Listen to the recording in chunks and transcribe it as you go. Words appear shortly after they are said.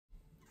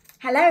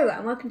Hello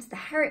and welcome to the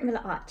Harriet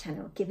Muller Art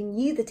Channel, giving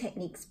you the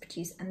techniques to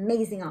produce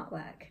amazing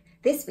artwork.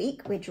 This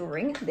week we're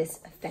drawing this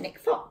fennec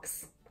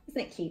fox.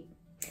 Isn't it cute?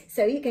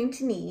 So you're going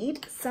to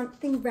need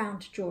something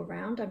round to draw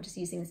around. I'm just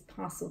using this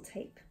parcel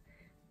tape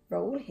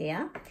roll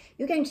here.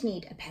 You're going to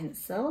need a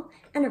pencil,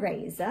 an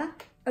eraser,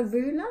 a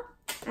ruler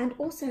and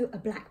also a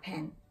black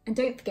pen. And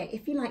don't forget,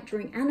 if you like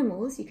drawing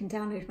animals, you can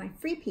download my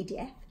free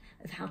PDF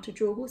of how to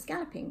draw horse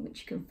galloping,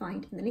 which you can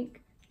find in the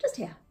link just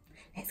here.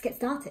 Let's get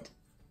started.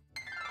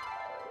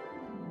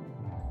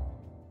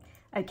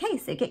 Okay,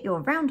 so get your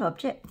round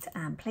object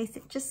and place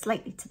it just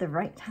slightly to the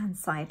right hand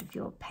side of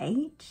your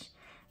page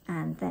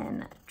and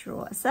then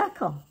draw a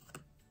circle.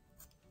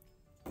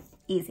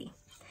 Easy.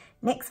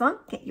 Next one,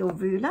 get your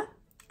ruler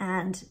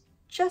and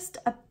just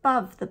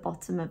above the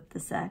bottom of the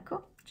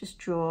circle, just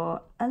draw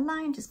a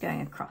line just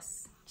going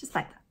across, just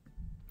like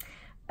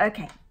that.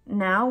 Okay,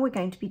 now we're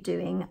going to be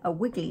doing a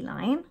wiggly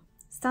line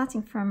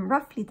starting from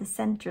roughly the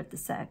center of the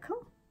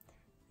circle.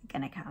 We're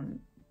going to come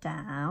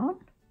down,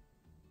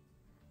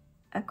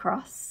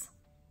 across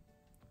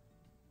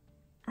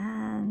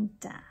and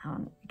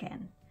down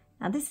again.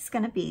 Now this is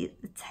going to be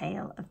the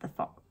tail of the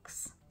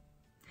fox,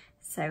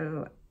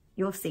 so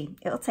you'll see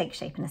it'll take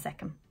shape in a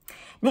second.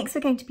 Next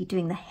we're going to be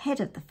doing the head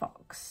of the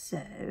fox,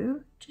 so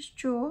just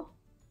draw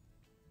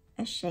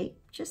a shape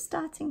just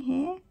starting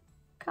here,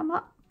 come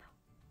up,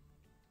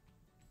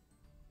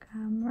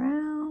 come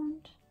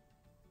round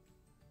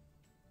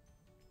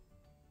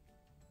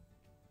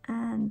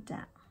and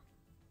down.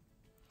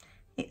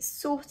 It's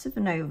sort of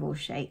an oval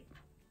shape,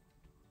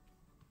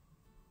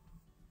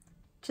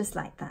 just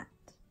like that.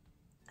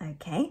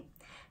 Okay,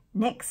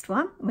 next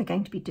one, we're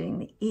going to be doing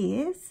the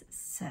ears.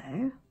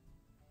 So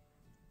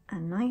a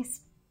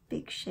nice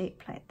big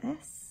shape like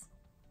this,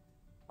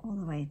 all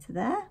the way to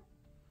there,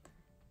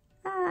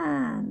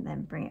 and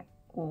then bring it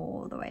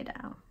all the way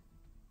down.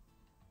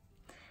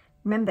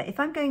 Remember, if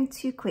I'm going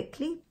too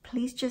quickly,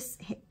 please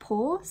just hit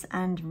pause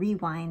and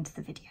rewind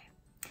the video.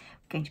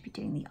 We're going to be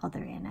doing the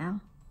other ear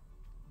now.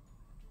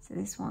 So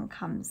this one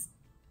comes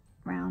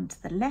round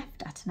to the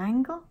left at an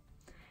angle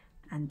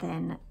and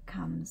then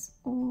comes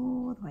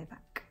all the way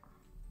back.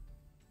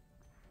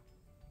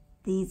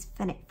 These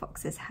fennec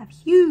foxes have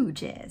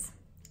huge ears,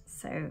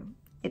 so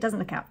it doesn't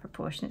look out of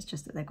proportion, it's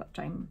just that they've got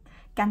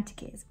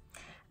gigantic ears.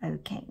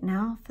 Okay,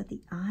 now for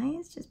the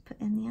eyes, just put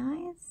in the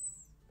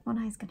eyes. One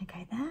eye's going to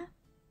go there,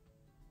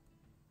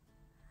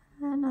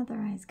 another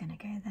eye's going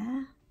to go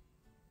there,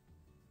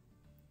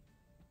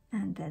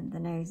 and then the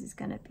nose is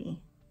going to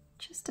be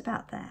just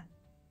about there.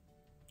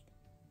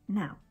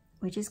 Now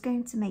we're just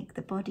going to make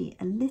the body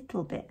a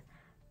little bit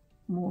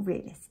more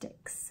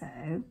realistic, so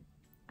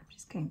I'm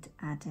just going to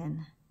add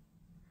in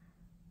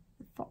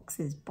the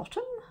fox's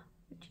bottom,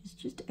 which is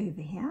just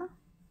over here,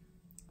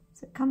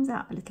 so it comes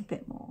out a little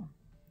bit more.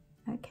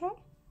 Okay,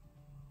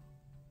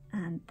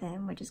 and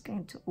then we're just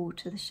going to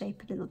alter the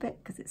shape a little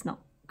bit because it's not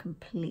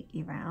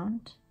completely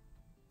round.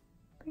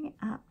 Bring it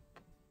up,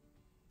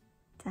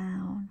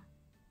 down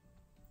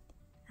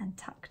and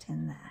tucked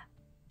in there.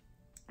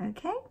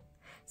 Okay,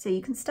 so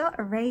you can start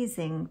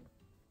erasing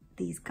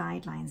these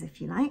guidelines if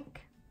you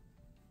like.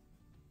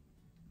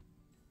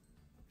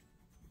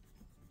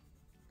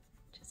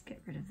 Just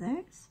get rid of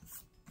those.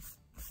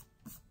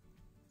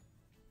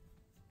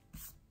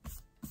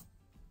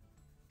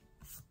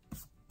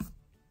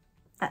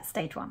 That's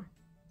stage one.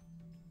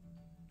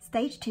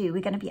 Stage two,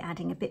 we're going to be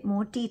adding a bit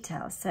more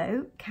detail.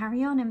 So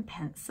carry on in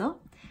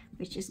pencil.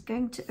 We're just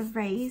going to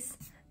erase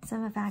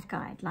some of our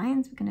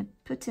guidelines. We're going to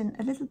put in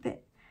a little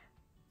bit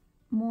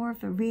more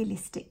of a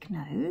realistic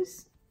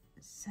nose,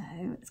 so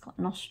it's got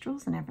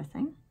nostrils and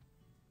everything.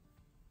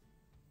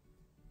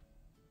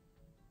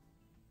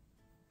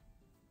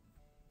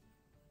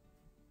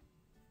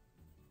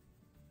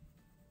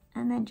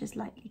 And then just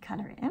lightly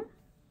colour it in.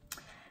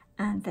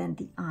 And then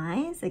the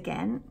eyes,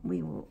 again,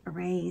 we will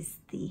erase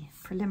the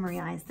preliminary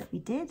eyes that we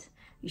did,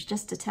 which is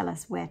just to tell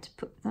us where to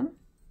put them.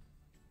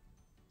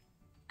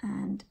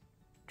 And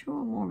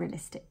draw a more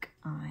realistic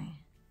eye.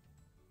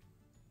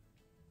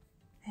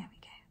 There we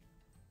go.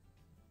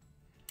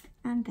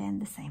 And then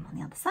the same on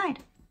the other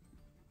side.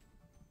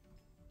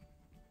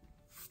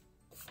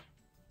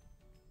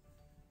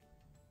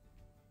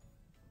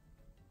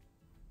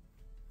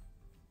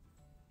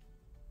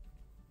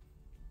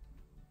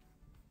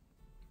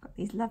 Got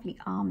these lovely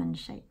almond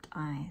shaped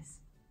eyes.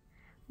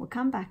 We'll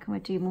come back and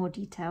we'll do more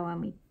detail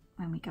when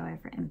we go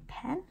over it in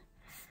pen,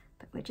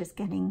 but we're just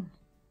getting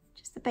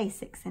just the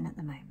basics in at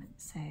the moment.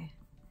 So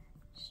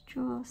just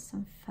draw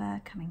some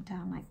fur coming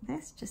down like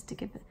this, just to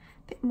give it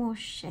a bit more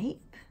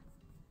shape.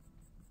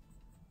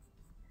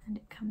 And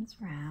it comes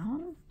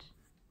round.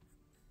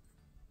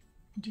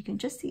 And you can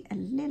just see a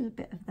little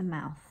bit of the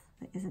mouth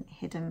that isn't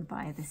hidden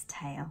by this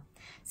tail.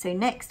 So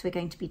next we're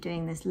going to be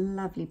doing this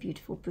lovely,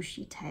 beautiful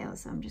bushy tail.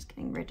 So I'm just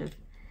getting rid of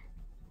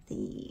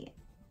the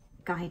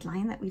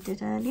guideline that we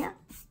did earlier.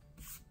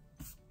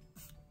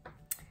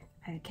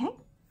 Okay,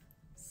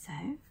 so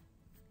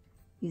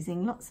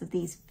using lots of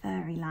these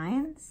furry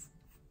lines,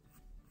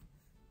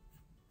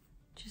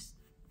 just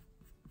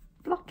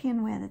block tuck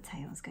in where the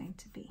tail's going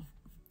to be.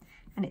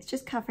 And it's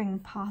just covering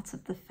part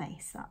of the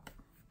face up.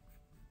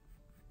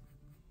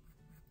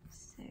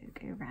 So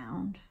go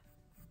round.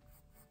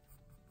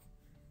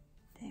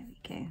 There we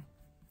go.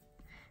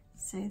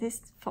 So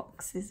this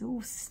fox is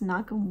all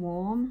snug and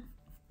warm,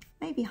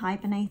 maybe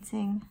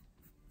hibernating,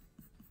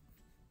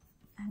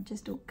 and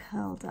just all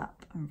curled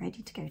up and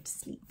ready to go to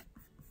sleep.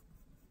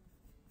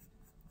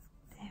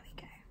 There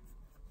we go.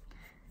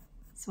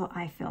 It's what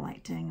I feel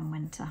like doing in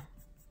winter.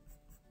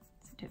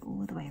 So do it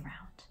all the way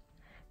around.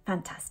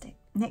 Fantastic.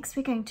 Next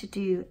we're going to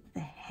do the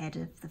head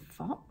of the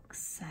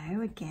fox.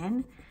 So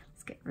again,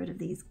 let's get rid of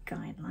these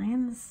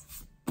guidelines.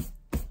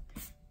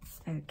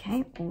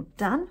 Okay, all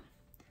done.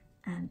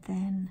 And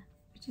then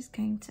we're just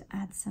going to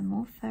add some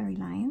more furry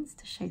lines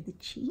to show the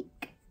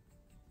cheek.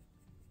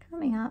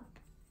 Coming up,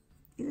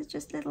 these are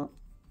just little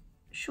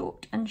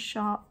short and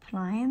sharp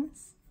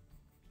lines.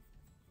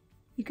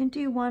 You can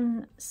do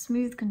one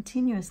smooth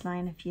continuous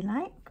line if you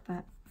like,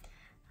 but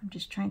I'm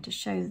just trying to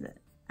show that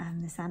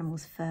this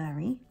animal's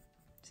furry,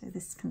 so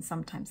this can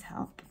sometimes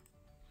help.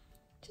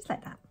 Just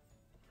like that.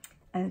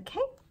 Okay,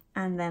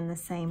 and then the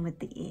same with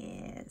the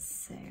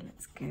ears. So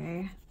let's go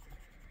and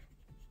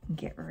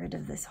get rid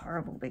of this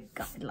horrible big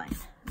guideline.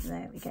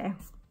 There we go.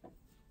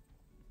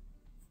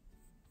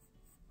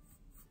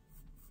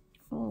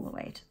 All the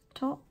way to the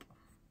top.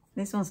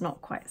 This one's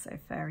not quite so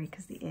furry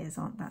because the ears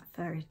aren't that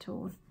furry at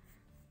all.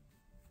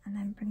 And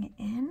then bring it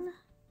in.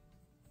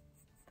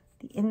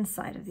 The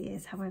inside of the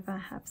ears, however,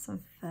 have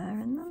some fur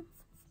in them.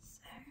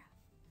 So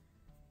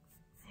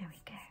there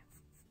we go.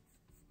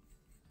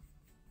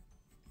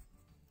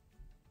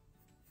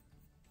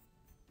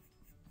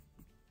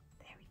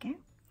 There we go.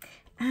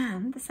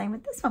 And the same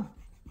with this one.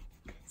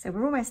 So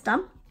we're almost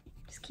done.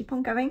 Just keep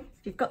on going.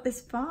 If you've got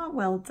this far,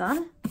 well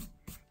done.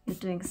 You're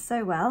doing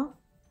so well.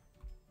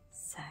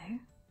 So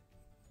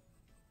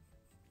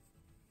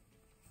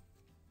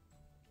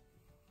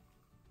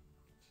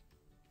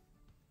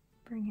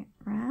bring it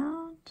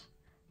round.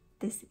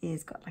 This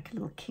ear's got like a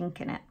little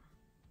kink in it.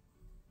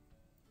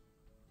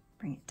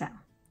 Bring it down,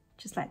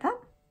 just like that.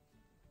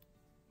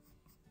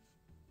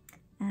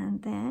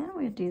 And then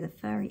we'll do the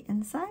furry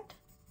inside,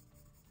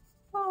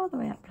 all the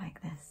way up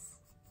like this.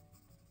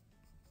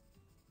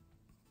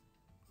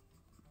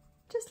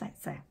 Just like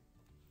so.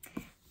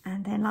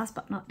 And then last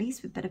but not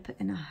least, we better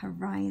put in a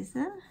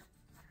horizon.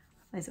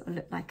 Otherwise it will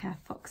look like our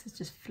fox is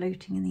just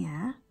floating in the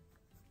air.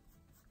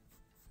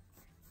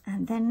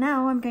 And then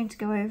now I'm going to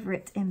go over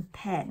it in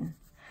pen.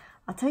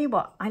 I'll tell you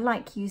what, I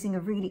like using a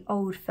really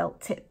old felt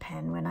tip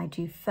pen when I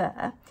do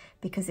fur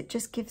because it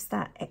just gives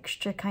that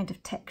extra kind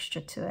of texture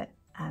to it.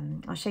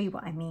 I'll show you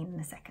what I mean in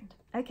a second.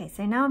 Okay,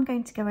 so now I'm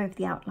going to go over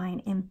the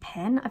outline in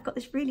pen. I've got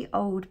this really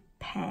old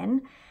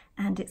pen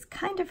and it's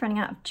kind of running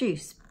out of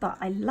juice, but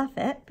I love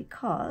it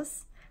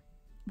because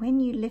when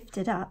you lift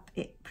it up,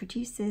 it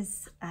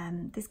produces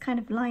this kind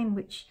of line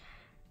which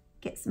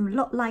gets a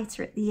lot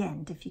lighter at the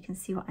end, if you can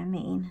see what I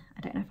mean.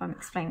 I don't know if I'm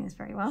explaining this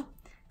very well,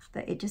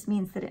 but it just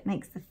means that it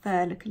makes the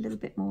fur look a little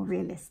bit more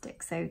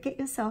realistic. So get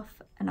yourself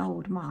an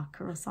old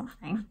marker or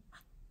something,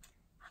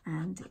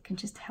 and it can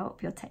just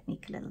help your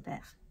technique a little bit.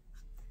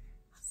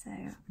 So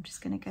I'm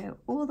just going to go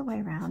all the way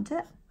around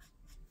it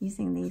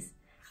using these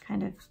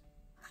kind of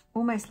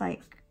almost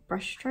like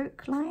brush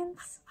stroke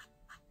lines.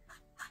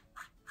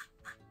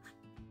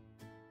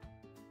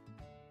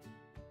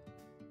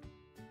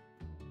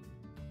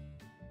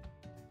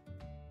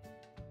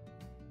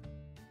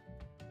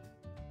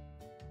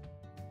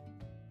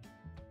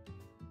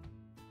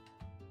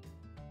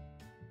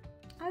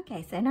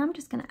 Okay, so now I'm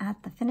just going to add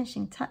the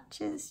finishing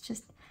touches,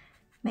 just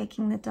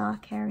making the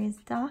dark areas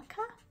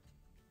darker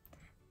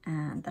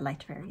and the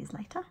lighter areas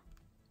lighter.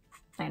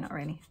 No, not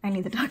really,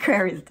 only the darker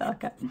areas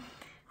darker.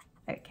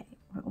 Okay,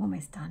 we're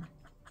almost done.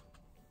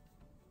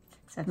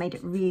 So I've made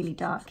it really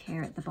dark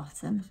here at the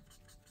bottom.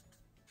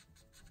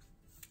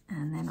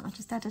 And then I'll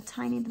just add a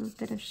tiny little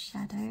bit of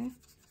shadow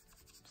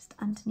just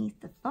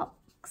underneath the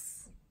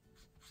fox.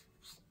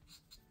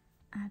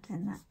 Add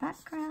in that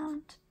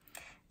background.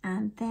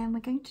 And then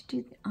we're going to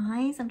do the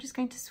eyes. I'm just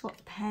going to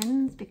swap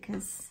pens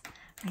because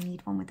I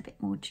need one with a bit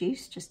more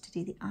juice just to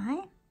do the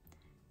eye.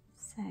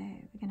 So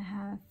we're going to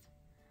have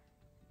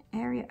an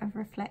area of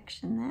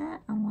reflection there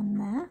and one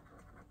there,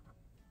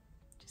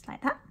 just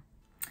like that.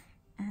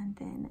 And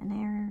then an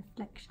area of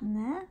reflection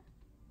there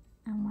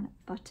and one at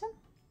the bottom.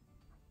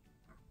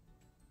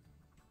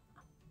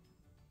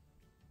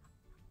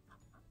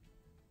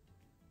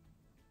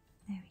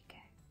 There we go.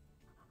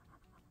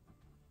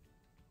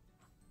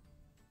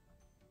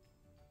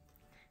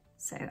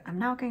 So I'm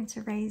now going to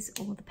erase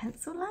all the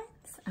pencil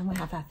lines and we'll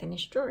have our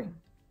finished drawing.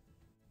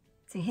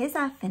 So here's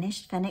our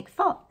finished fennec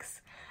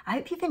fox. I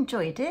hope you've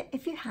enjoyed it.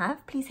 If you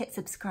have, please hit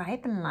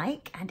subscribe and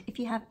like, and if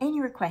you have any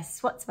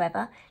requests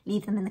whatsoever,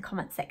 leave them in the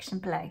comment section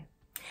below.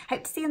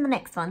 Hope to see you in the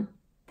next one.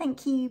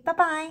 Thank you, bye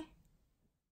bye.